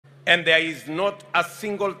And there is not a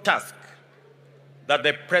single task that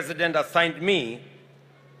the President assigned me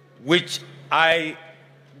which I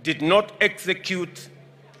did not execute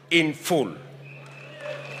in full.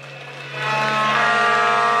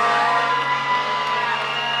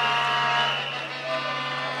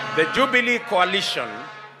 The Jubilee Coalition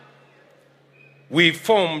we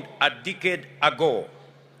formed a decade ago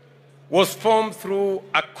was formed through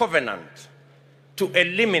a covenant to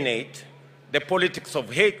eliminate the politics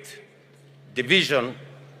of hate, division,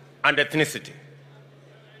 and ethnicity.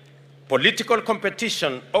 Political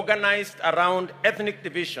competition organized around ethnic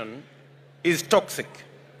division is toxic,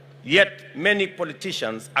 yet many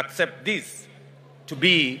politicians accept this to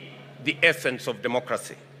be the essence of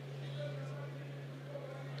democracy.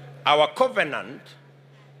 Our covenant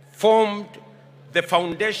formed the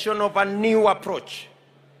foundation of a new approach,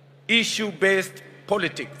 issue-based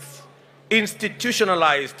politics,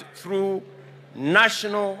 institutionalized through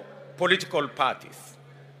national political parties.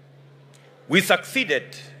 We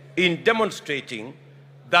succeeded in demonstrating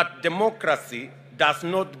that democracy does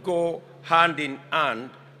not go hand in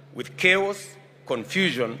hand with chaos,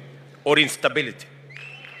 confusion, or instability.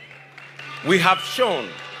 We have shown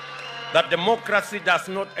that democracy does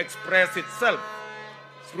not express itself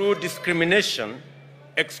through discrimination,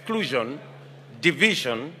 exclusion,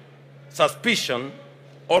 division, suspicion,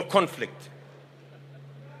 or conflict.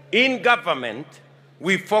 In government,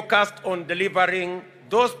 we focused on delivering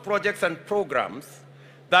those projects and programs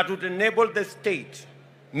that would enable the state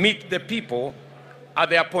meet the people at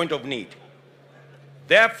their point of need.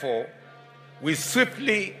 Therefore, we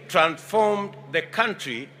swiftly transformed the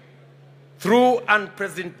country through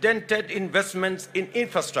unprecedented investments in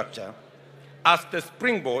infrastructure as the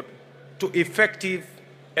springboard to effective,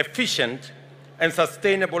 efficient, and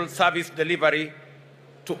sustainable service delivery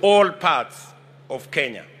to all parts of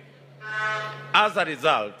Kenya. As a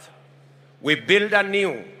result, we built a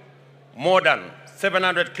new, modern,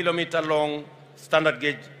 700-kilometer-long standard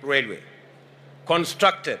gauge railway,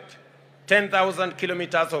 constructed 10,000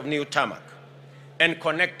 kilometers of new tarmac, and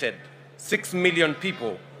connected 6 million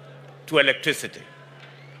people to electricity.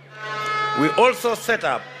 We also set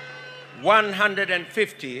up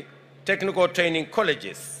 150 technical training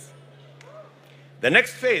colleges. The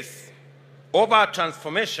next phase of our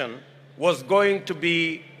transformation was going to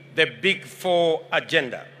be the Big Four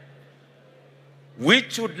agenda,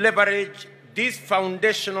 which would leverage these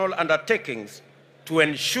foundational undertakings to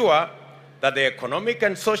ensure that the economic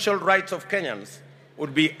and social rights of Kenyans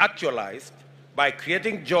would be actualized by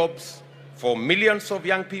creating jobs for millions of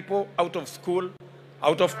young people out of school,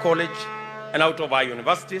 out of college, and out of our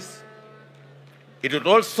universities. It would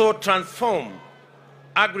also transform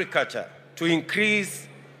agriculture to increase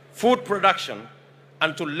food production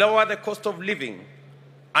and to lower the cost of living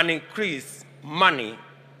and increase money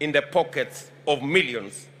in the pockets of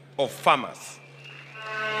millions of farmers.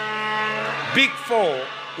 Big Four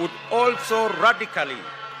would also radically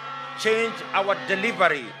change our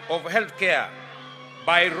delivery of healthcare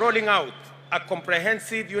by rolling out a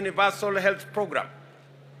comprehensive universal health program.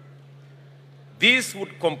 This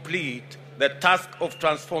would complete the task of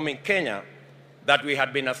transforming Kenya that we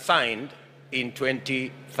had been assigned in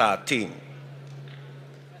 2013.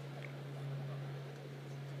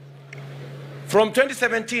 From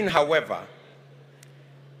 2017, however,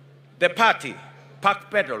 the party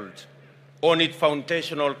backpedaled on its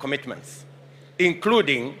foundational commitments,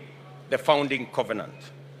 including the founding covenant.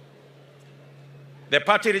 The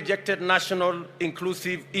party rejected national,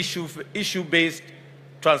 inclusive, issue-based,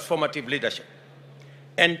 transformative leadership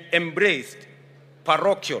and embraced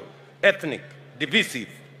parochial, ethnic, divisive,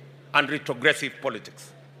 and retrogressive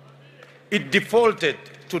politics. It defaulted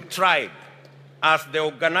to tribe as the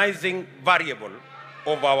organizing variable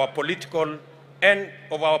of our politics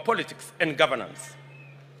and governance.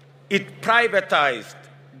 It privatized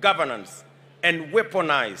governance and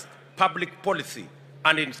weaponized public policy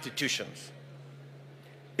and institutions.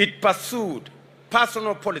 It pursued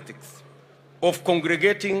personal politics of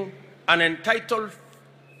congregating an entitled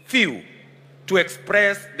few to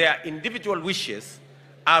express their individual wishes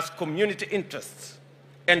as community interests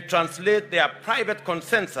and translate their private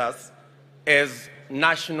consensus as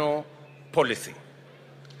national policy.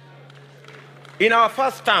 In our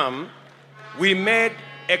first term, we made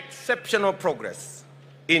exceptional progress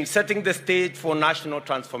in setting the stage for national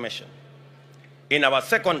transformation. In our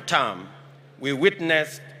second term, we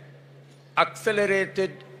witnessed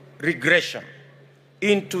accelerated regression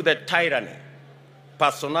into the tyranny,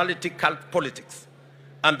 personality cult politics,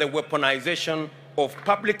 and the weaponization of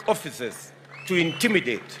public offices to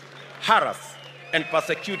intimidate, harass, and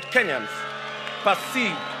persecute Kenyans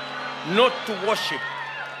perceived not to worship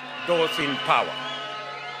those in power.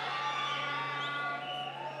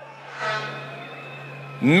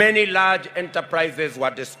 Many large enterprises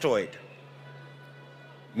were destroyed.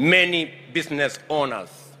 Many business owners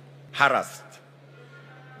harassed.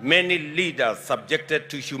 Many leaders subjected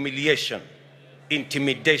to humiliation,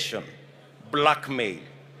 intimidation, blackmail,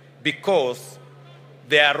 because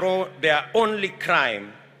their only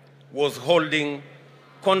crime was holding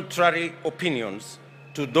contrary opinions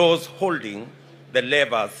to those holding the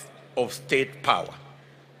levers of state power.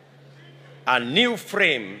 A new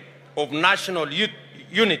frame of national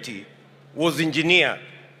unity was engineered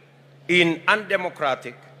in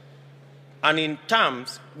undemocratic and in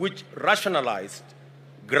terms which rationalized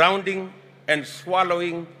grounding and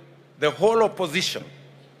swallowing the whole opposition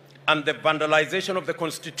and the vandalization of the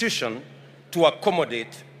Constitution to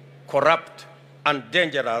accommodate corrupt and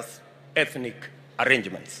dangerous ethnic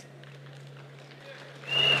arrangements.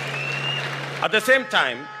 At the same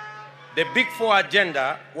time, the Big Four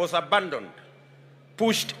agenda was abandoned,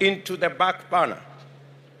 pushed into the back burner,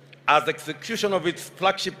 as execution of its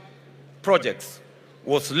flagship projects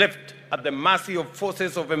was left at the mercy of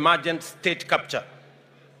forces of emergent state capture.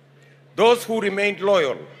 Those who remained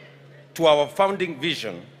loyal to our founding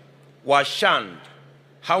vision were shunned,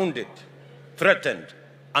 hounded, threatened,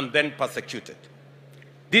 and then persecuted.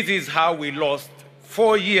 This is how we lost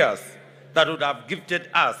 4 years that would have gifted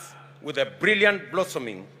us with a brilliant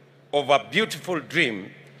blossoming of a beautiful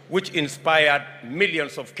dream which inspired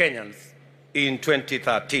millions of Kenyans in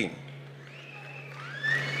 2013.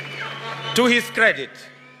 To his credit,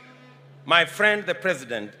 my friend the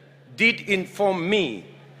President did inform me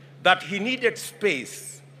that he needed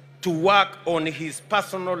space to work on his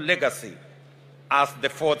personal legacy as the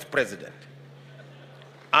fourth president.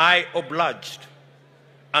 I obliged,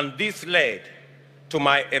 and this led to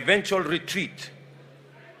my eventual retreat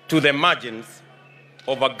to the margins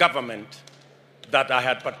of a government that I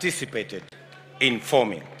had participated in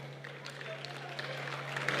forming.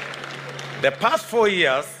 The past 4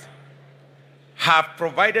 years have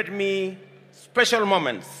provided me special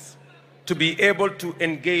moments to be able to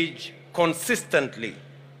engage consistently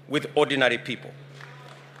with ordinary people.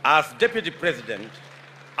 As Deputy President,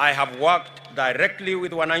 I have worked directly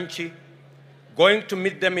with Wananchi, going to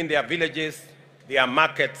meet them in their villages, their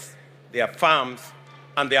markets, their farms,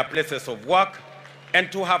 and their places of work,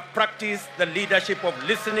 and to have practiced the leadership of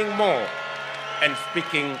listening more and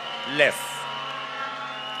speaking less.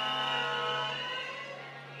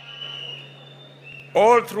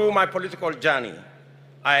 All through my political journey,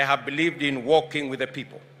 I have believed in walking with the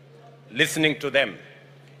people, listening to them,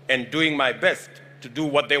 and doing my best to do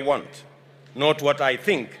what they want, not what I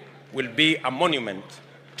think will be a monument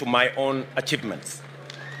to my own achievements.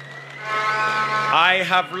 I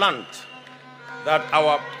have learned that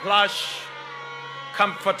our plush,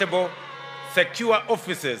 comfortable, secure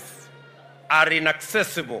offices are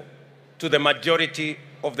inaccessible to the majority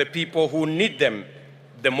of the people who need them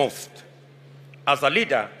the most. As a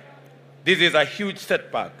leader, this is a huge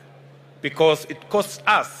setback because it costs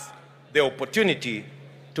us the opportunity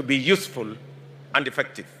to be useful and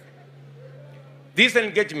effective. These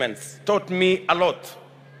engagements taught me a lot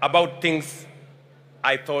about things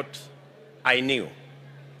I thought I knew.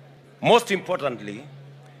 Most importantly,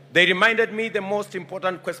 they reminded me the most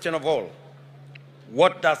important question of all: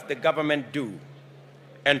 what does the government do,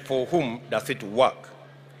 and for whom does it work,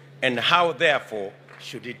 and how, therefore,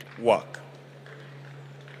 should it work?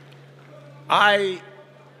 I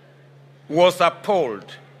was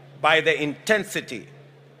appalled by the intensity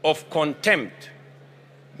of contempt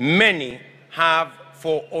many have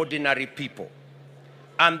for ordinary people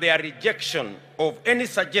and their rejection of any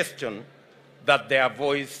suggestion that their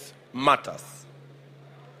voice matters.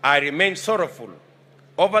 I remain sorrowful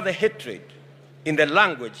over the hatred in the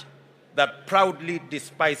language that proudly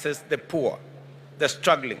despises the poor, the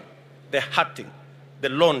struggling, the hurting, the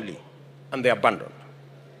lonely, and the abandoned.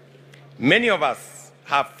 Many of us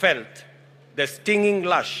have felt the stinging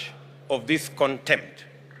lash of this contempt,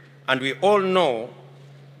 and we all know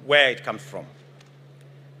where it comes from.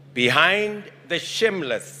 Behind the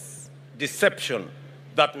shameless deception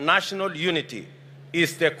that national unity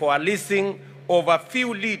is the coalescing of a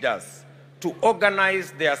few leaders to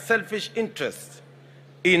organize their selfish interests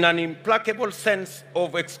in an implacable sense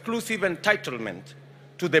of exclusive entitlement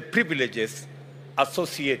to the privileges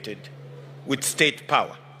associated with state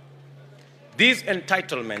power. This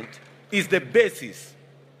entitlement is the basis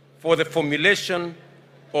for the formulation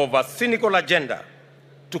of a cynical agenda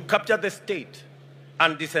to capture the state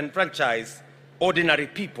and disenfranchise ordinary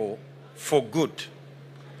people for good.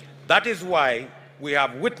 That is why we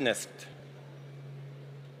have witnessed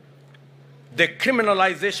the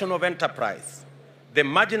criminalization of enterprise, the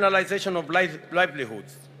marginalization of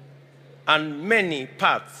livelihoods, and many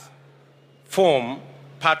parts form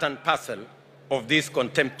part and parcel of this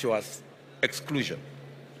contemptuous exclusion.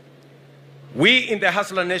 We in the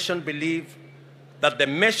Hustler Nation believe that the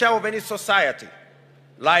measure of any society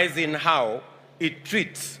lies in how it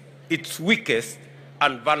treats its weakest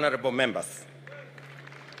and vulnerable members.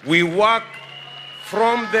 We work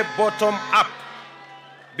from the bottom up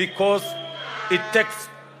because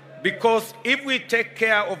if we take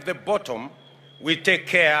care of the bottom, we take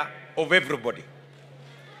care of everybody.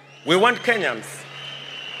 We want Kenyans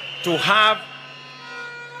to have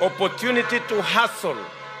opportunity to hustle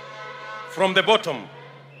from the bottom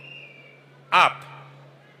up.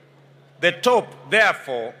 The top,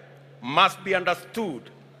 therefore, must be understood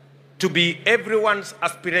to be everyone's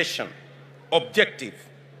aspiration, objective,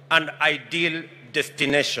 and ideal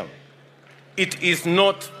destination. It is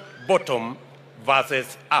not bottom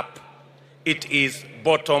versus up. It is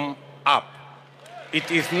bottom up. It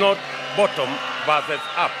is not bottom versus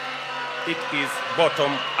up. It is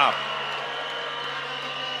bottom up.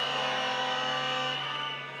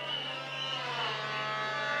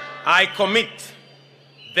 I commit,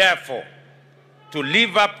 therefore, to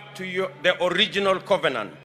live up to the original covenant